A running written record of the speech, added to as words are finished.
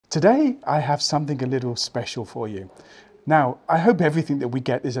Today I have something a little special for you. Now, I hope everything that we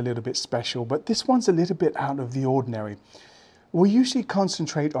get is a little bit special, but this one's a little bit out of the ordinary. We usually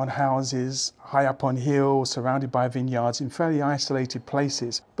concentrate on houses high up on hills, surrounded by vineyards in fairly isolated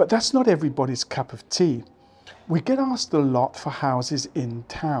places, but that's not everybody's cup of tea. We get asked a lot for houses in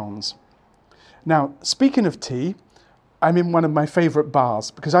towns. Now, speaking of tea, I'm in one of my favourite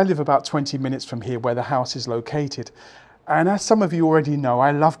bars because I live about 20 minutes from here where the house is located. And as some of you already know,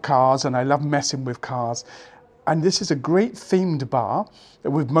 I love cars and I love messing with cars. And this is a great themed bar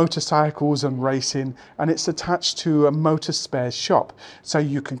with motorcycles and racing, and it's attached to a motor spares shop. So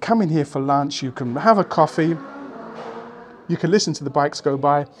you can come in here for lunch, you can have a coffee, you can listen to the bikes go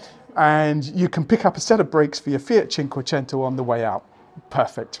by, and you can pick up a set of brakes for your Fiat Cinquecento on the way out.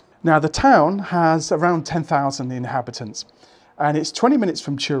 Perfect. Now the town has around 10,000 inhabitants, and it's 20 minutes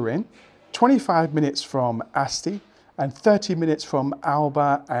from Turin, 25 minutes from Asti, and 30 minutes from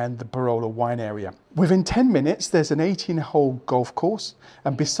Alba and the Barolo wine area. Within 10 minutes, there's an 18-hole golf course,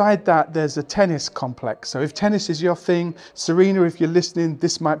 and beside that, there's a tennis complex. So if tennis is your thing, Serena, if you're listening,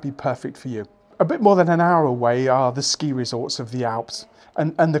 this might be perfect for you. A bit more than an hour away are the ski resorts of the Alps,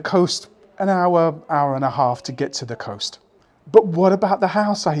 and the coast, an hour, hour and a half to get to the coast. But what about the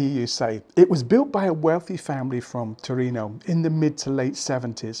house, I hear you say? It was built by a wealthy family from Torino in the mid to late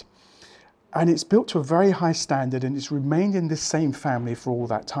 70s. And it's built to a very high standard, and it's remained in this same family for all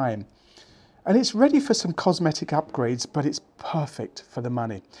that time. And it's ready for some cosmetic upgrades, but it's perfect for the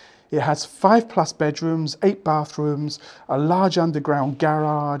money. It has 5+ bedrooms, 8 bathrooms, a large underground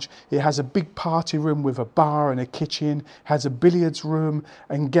garage. It has a big party room with a bar and a kitchen, has a billiards room,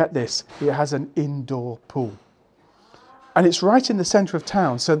 and get this, it has an indoor pool. And it's right in the centre of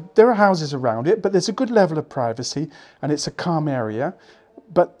town, so there are houses around it, but there's a good level of privacy, and it's a calm area.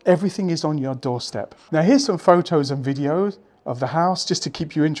 But everything is on your doorstep. Now here's some photos and videos of the house just to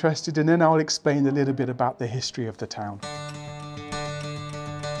keep you interested, and then I'll explain a little bit about the history of the town.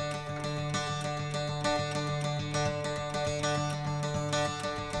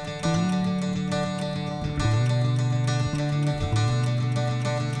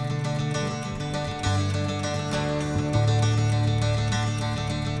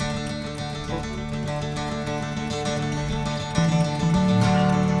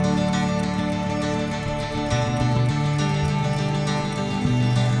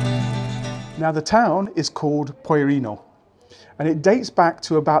 Now the town is called Torino, and it dates back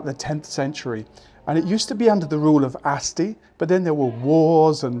to about the 10th century, and it used to be under the rule of Asti, but then there were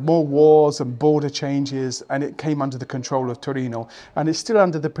wars and more wars and border changes, and it came under the control of Torino, and it's still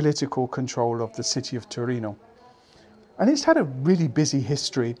under the political control of the city of Torino. And it's had a really busy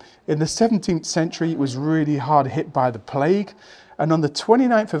history. In the 17th century, it was really hard hit by the plague, and on the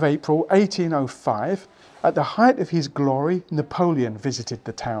 29th of April 1805, at the height of his glory, Napoleon visited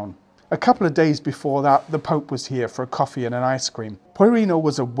the town. A couple of days before that, the Pope was here for a coffee and an ice cream. Torino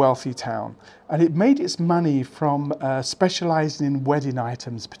was a wealthy town, and it made its money from specialising in wedding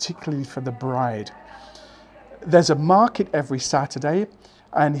items, particularly for the bride. There's a market every Saturday,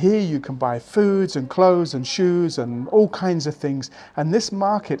 and here you can buy foods and clothes and shoes and all kinds of things. And this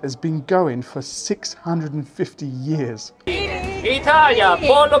market has been going for 650 years. Italia,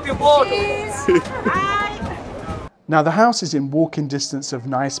 pollo più buono. Now the house is in walking distance of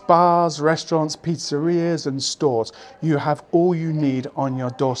nice bars, restaurants, pizzerias and stores. You have all you need on your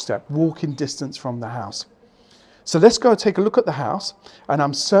doorstep, walking distance from the house. So let's go take a look at the house, and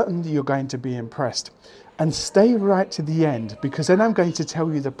I'm certain that you're going to be impressed. And stay right to the end, because then I'm going to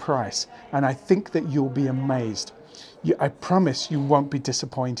tell you the price, and I think that you'll be amazed. I promise you won't be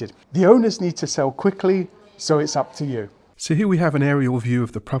disappointed. The owners need to sell quickly, so it's up to you. So here we have an aerial view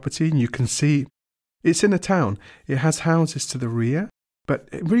of the property, and you can see it's in a town. It has houses to the rear, but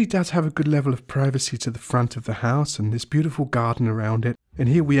it really does have a good level of privacy to the front of the house and this beautiful garden around it. And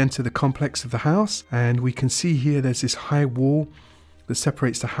here we enter the complex of the house, and we can see here there's this high wall that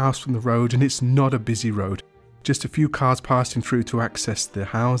separates the house from the road, and it's not a busy road. Just a few cars passing through to access the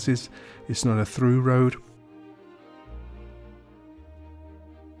houses. It's not a through road.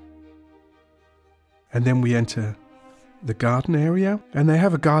 And then we enter the garden area, and they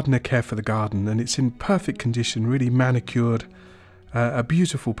have a gardener care for the garden, and it's in perfect condition, really manicured, a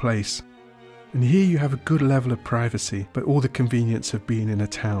beautiful place. And here you have a good level of privacy, but all the convenience of being in a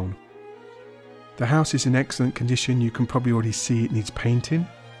town. The house is in excellent condition. You can probably already see it needs painting.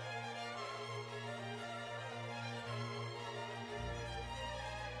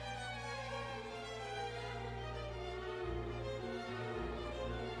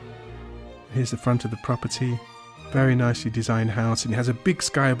 Here's the front of the property. Very nicely designed house, and it has a big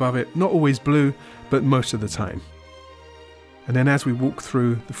sky above it, not always blue, but most of the time. And then as we walk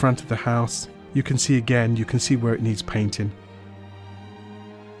through the front of the house, you can see again, you can see where it needs painting.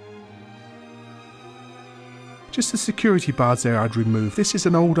 Just the security bars there I'd remove. This is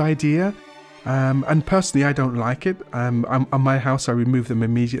an old idea, and personally I don't like it. On my house I remove them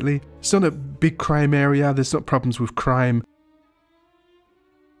immediately. It's not a big crime area, there's not problems with crime.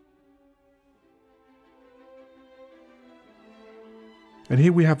 And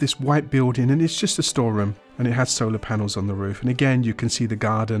here we have this white building, and it's just a storeroom, and it has solar panels on the roof. And again, you can see the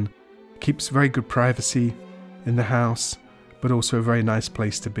garden. Keeps very good privacy in the house, but also a very nice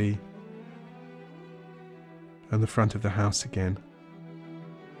place to be. And the front of the house again.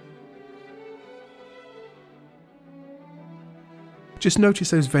 Just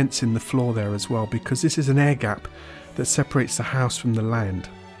notice those vents in the floor there as well, because this is an air gap that separates the house from the land.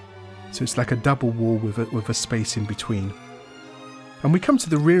 So it's like a double wall with a space in between. And we come to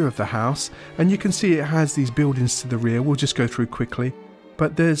the rear of the house, and you can see it has these buildings to the rear. We'll just go through quickly,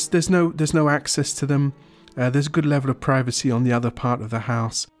 but there's no access to them. There's a good level of privacy on the other part of the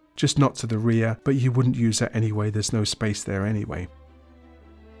house, just not to the rear, but you wouldn't use that anyway. There's no space there anyway.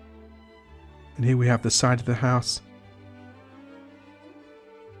 And here we have the side of the house,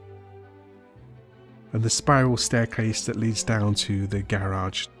 and the spiral staircase that leads down to the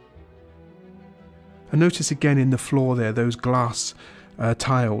garage. And notice again in the floor there, those glass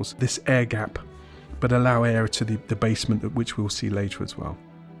tiles, this air gap, but allow air to the basement, which we'll see later as well.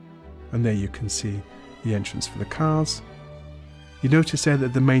 And there you can see the entrance for the cars. You notice there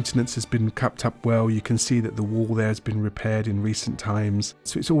that the maintenance has been kept up well. You can see that the wall there has been repaired in recent times.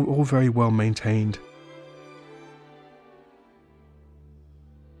 So it's all very well maintained.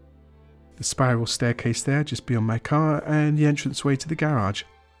 The spiral staircase there just beyond my car, and the entranceway to the garage.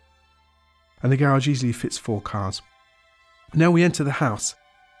 And the garage easily fits 4 cars. Now we enter the house,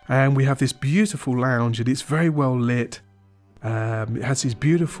 and we have this beautiful lounge, and it's very well lit. It has these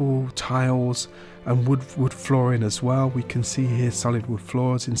beautiful tiles and wood flooring as well. We can see here solid wood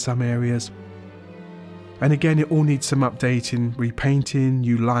floors in some areas. And again, it all needs some updating, repainting,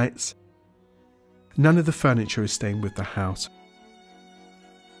 new lights. None of the furniture is staying with the house.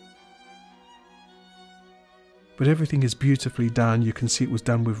 But everything is beautifully done. You can see it was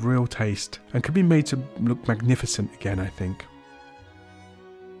done with real taste and can be made to look magnificent again, I think.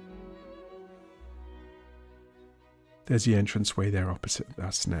 There's the entranceway there opposite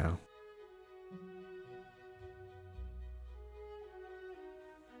us now.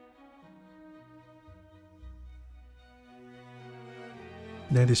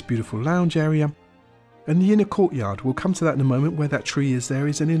 Now this beautiful lounge area. And the inner courtyard, we'll come to that in a moment. Where that tree is, there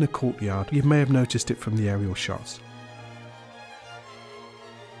is an inner courtyard. You may have noticed it from the aerial shots.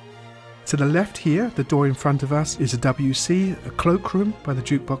 To the left here, the door in front of us is a WC, a cloakroom by the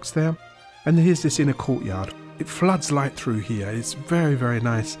jukebox there. And here's this inner courtyard. It floods light through here. It's very, very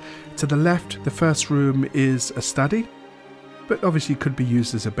nice. To the left, the first room is a study, but obviously could be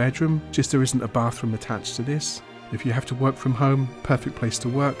used as a bedroom. Just there isn't a bathroom attached to this. If you have to work from home, perfect place to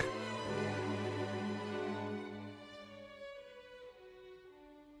work.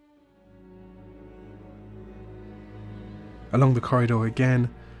 Along the corridor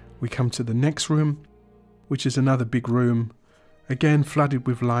again, we come to the next room, which is another big room. Again, flooded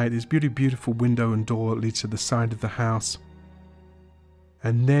with light. There's beautiful window and door that leads to the side of the house.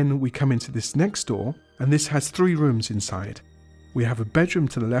 And then we come into this next door, and this has 3 rooms inside. We have a bedroom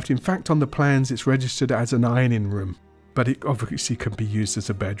to the left. In fact, on the plans, it's registered as an ironing room, but it obviously can be used as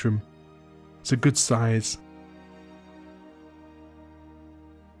a bedroom. It's a good size.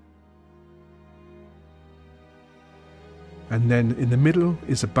 And then in the middle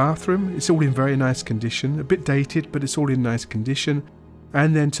is a bathroom. It's all in very nice condition, a bit dated, but it's all in nice condition.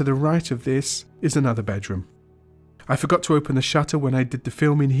 And then to the right of this is another bedroom. I forgot to open the shutter when I did the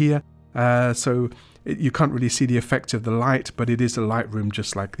filming here, so you can't really see the effect of the light, but it is a light room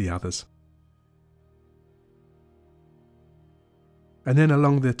just like the others. And then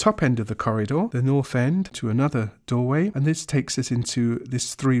along the top end of the corridor, the north end, to another doorway, and this takes us into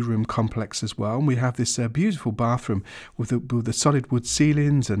this 3-room complex as well. And we have this beautiful bathroom with the solid wood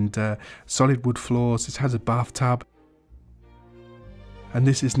ceilings and solid wood floors. It has a bathtub, and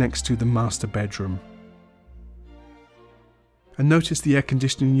this is next to the master bedroom. And notice the air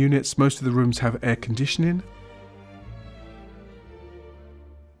conditioning units. Most of the rooms have air conditioning.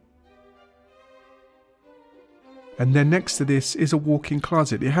 And then next to this is a walk-in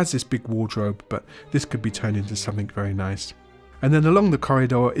closet. It has this big wardrobe, but this could be turned into something very nice. And then along the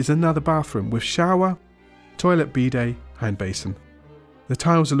corridor is another bathroom with shower, toilet, bidet, hand basin. The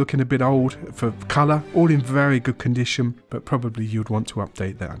tiles are looking a bit old for colour, all in very good condition, but probably you'd want to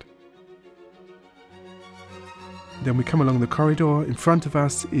update that. Then we come along the corridor. In front of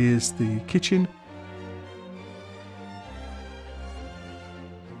us is the kitchen.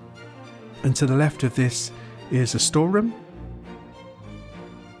 And to the left of this is a storeroom.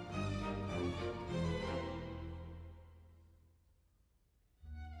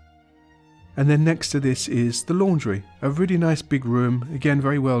 And then next to this is the laundry, a really nice big room, again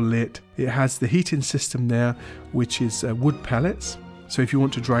very well lit. It has the heating system there, which is wood pellets. So if you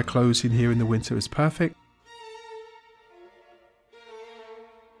want to dry clothes in here in the winter, it's perfect.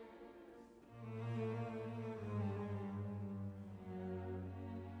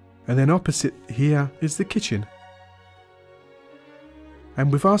 And then opposite here is the kitchen.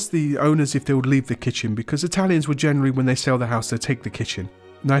 And we've asked the owners if they would leave the kitchen, because Italians would generally, when they sell the house, they take the kitchen.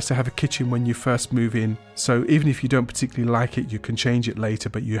 Nice to have a kitchen when you first move in, so even if you don't particularly like it, you can change it later,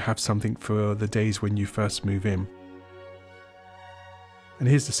 but you have something for the days when you first move in. And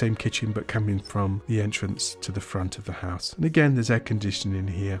here's the same kitchen, but coming from the entrance to the front of the house. And again, there's air conditioning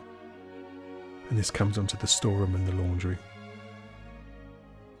here. And this comes onto the storeroom and the laundry.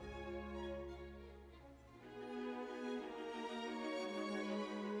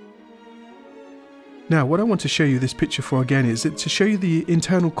 Now, what I want to show you this picture for again is to show you the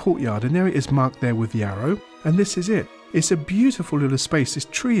internal courtyard, and there it is marked there with the arrow, and this is it. It's a beautiful little space. This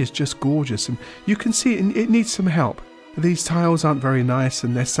tree is just gorgeous, and you can see it needs some help. These tiles aren't very nice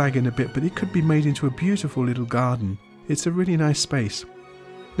and they're sagging a bit, but it could be made into a beautiful little garden. It's a really nice space.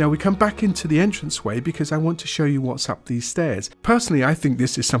 Now we come back into the entranceway because I want to show you what's up these stairs. Personally, I think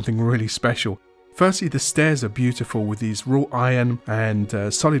this is something really special. Firstly, the stairs are beautiful with these wrought iron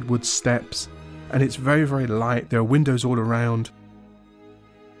and solid wood steps. And it's very, very light. There are windows all around.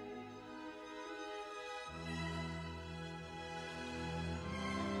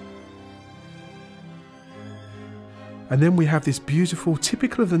 And then we have this beautiful,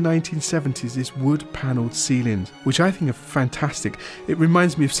 typical of the 1970s, this wood panelled ceilings, which I think are fantastic. It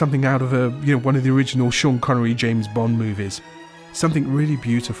reminds me of something out of one of the original Sean Connery James Bond movies. Something really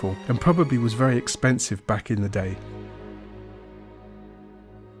beautiful, and probably was very expensive back in the day.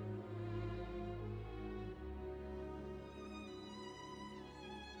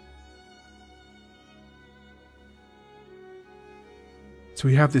 So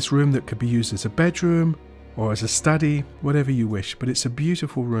we have this room that could be used as a bedroom or as a study, whatever you wish, but it's a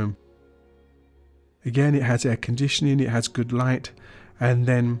beautiful room. Again, it has air conditioning, it has good light, and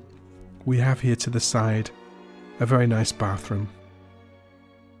then we have here to the side a very nice bathroom.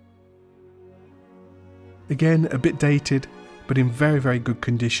 Again, a bit dated, but in very, very good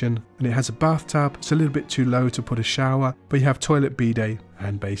condition, and it has a bathtub. It's a little bit too low to put a shower, but you have toilet, bidet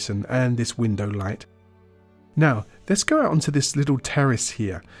and basin, and this window light. Now, let's go out onto this little terrace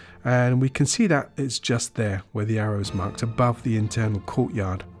here, and we can see that it's just there where the arrow is marked above the internal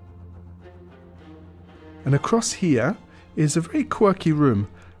courtyard. And across here is a very quirky room.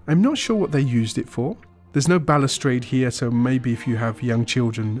 I'm not sure what they used it for. There's no balustrade here, so maybe if you have young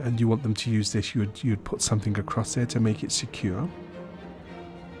children and you want them to use this, you'd put something across there to make it secure.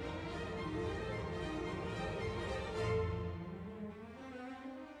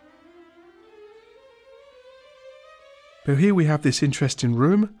 But here we have this interesting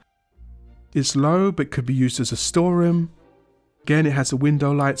room. It's low, but could be used as a storeroom. Again, it has a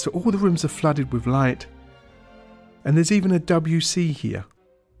window light, so all the rooms are flooded with light. And there's even a WC here.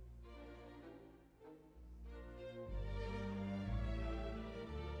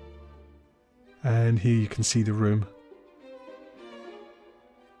 And here you can see the room.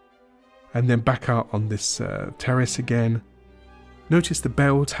 And then back out on this terrace again. Notice the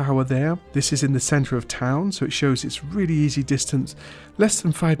bell tower there. This is in the centre of town, so it shows it's really easy distance. Less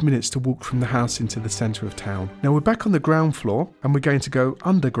than 5 minutes to walk from the house into the centre of town. Now we're back on the ground floor, and we're going to go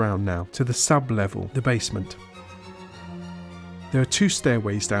underground now to the sub-level, the basement. There are 2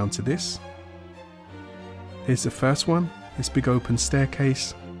 stairways down to this. Here's the first one, this big open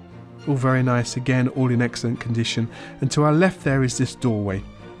staircase. All very nice, again, all in excellent condition. And to our left there is this doorway,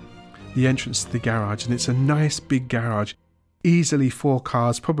 the entrance to the garage, and it's a nice big garage. Easily 4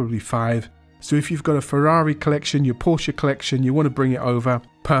 cars, probably 5. So if you've got a Ferrari collection, your Porsche collection, you want to bring it over,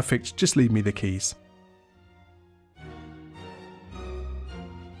 perfect, just leave me the keys.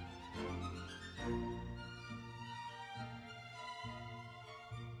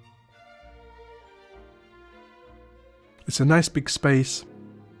 It's a nice big space.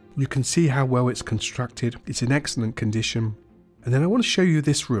 You can see how well it's constructed. It's in excellent condition. And then I want to show you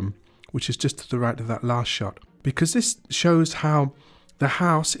this room, which is just to the right of that last shot, because this shows how the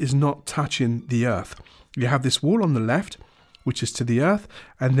house is not touching the earth. You have this wall on the left, which is to the earth,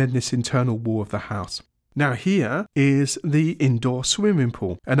 and then this internal wall of the house. Now here is the indoor swimming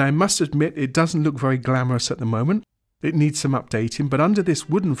pool, and I must admit it doesn't look very glamorous at the moment. It needs some updating, but under this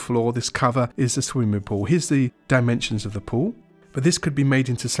wooden floor, this cover is the swimming pool. Here's the dimensions of the pool, but this could be made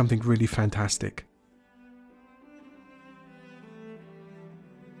into something really fantastic.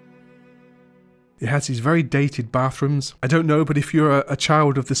 It has these very dated bathrooms. I don't know, but if you're a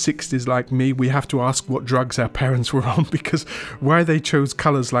child of the 60s like me, we have to ask what drugs our parents were on, because why they chose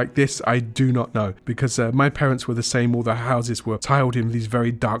colours like this, I do not know. Because my parents were the same, all the houses were tiled in these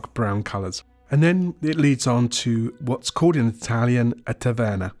very dark brown colours. And then it leads on to what's called in Italian a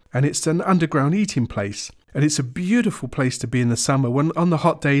taverna. And it's an underground eating place. And it's a beautiful place to be in the summer. When on the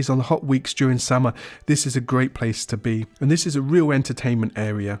hot days, on the hot weeks during summer, this is a great place to be. And this is a real entertainment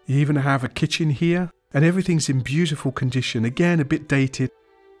area. You even have a kitchen here, and everything's in beautiful condition. Again, a bit dated.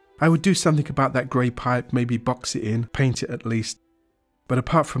 I would do something about that grey pipe, maybe box it in, paint it at least. But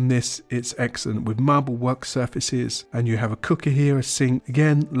apart from this, it's excellent with marble work surfaces, and you have a cooker here, a sink.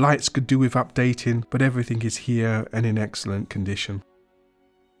 Again, lights could do with updating, but everything is here and in excellent condition.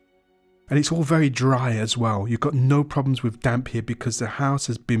 And it's all very dry as well. You've got no problems with damp here because the house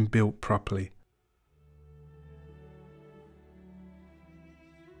has been built properly.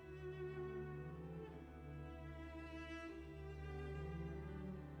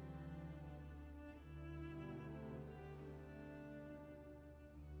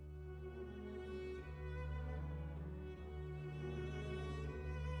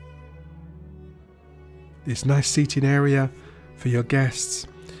 This nice seating area for your guests.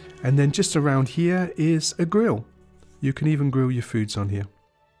 And then just around here is a grill. You can even grill your foods on here.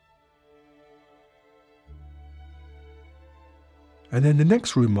 And then the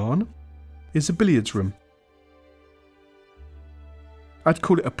next room on is a billiards room. I'd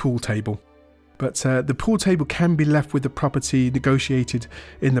call it a pool table. But the pool table can be left with the property negotiated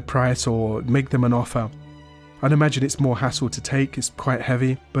in the price or make them an offer. I'd imagine it's more hassle to take, it's quite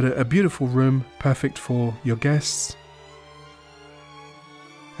heavy, but a beautiful room, perfect for your guests.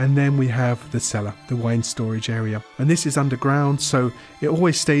 And then we have the cellar, the wine storage area. And this is underground, so it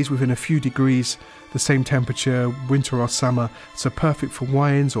always stays within a few degrees, the same temperature, winter or summer. So perfect for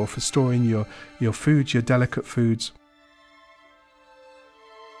wines or for storing your foods, your delicate foods.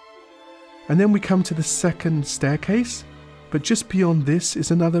 And then we come to the second staircase, but just beyond this is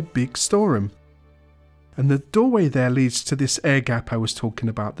another big storeroom. And the doorway there leads to this air gap I was talking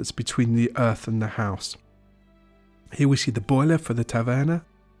about that's between the earth and the house. Here we see the boiler for the taverna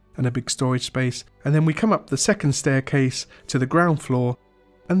and a big storage space. And then we come up the second staircase to the ground floor,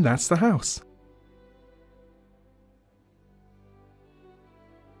 and that's the house.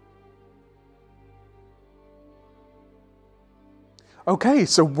 Okay,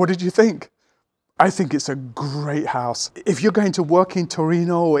 so what did you think? I think it's a great house. If you're going to work in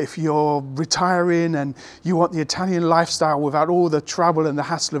Torino, if you're retiring and you want the Italian lifestyle without all the trouble and the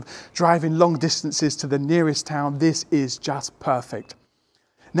hassle of driving long distances to the nearest town, this is just perfect.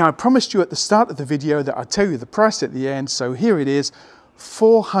 Now, I promised you at the start of the video that I'd tell you the price at the end, so here it is,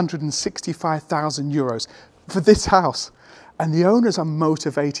 465,000 euros for this house. And the owners are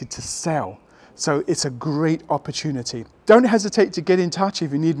motivated to sell. So it's a great opportunity. Don't hesitate to get in touch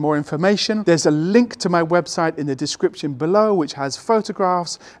if you need more information. There's a link to my website in the description below, which has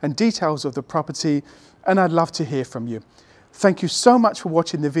photographs and details of the property, and I'd love to hear from you. Thank you so much for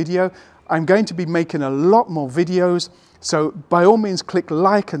watching the video. I'm going to be making a lot more videos, so by all means click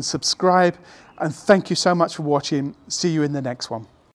like and subscribe, and thank you so much for watching. See you in the next one.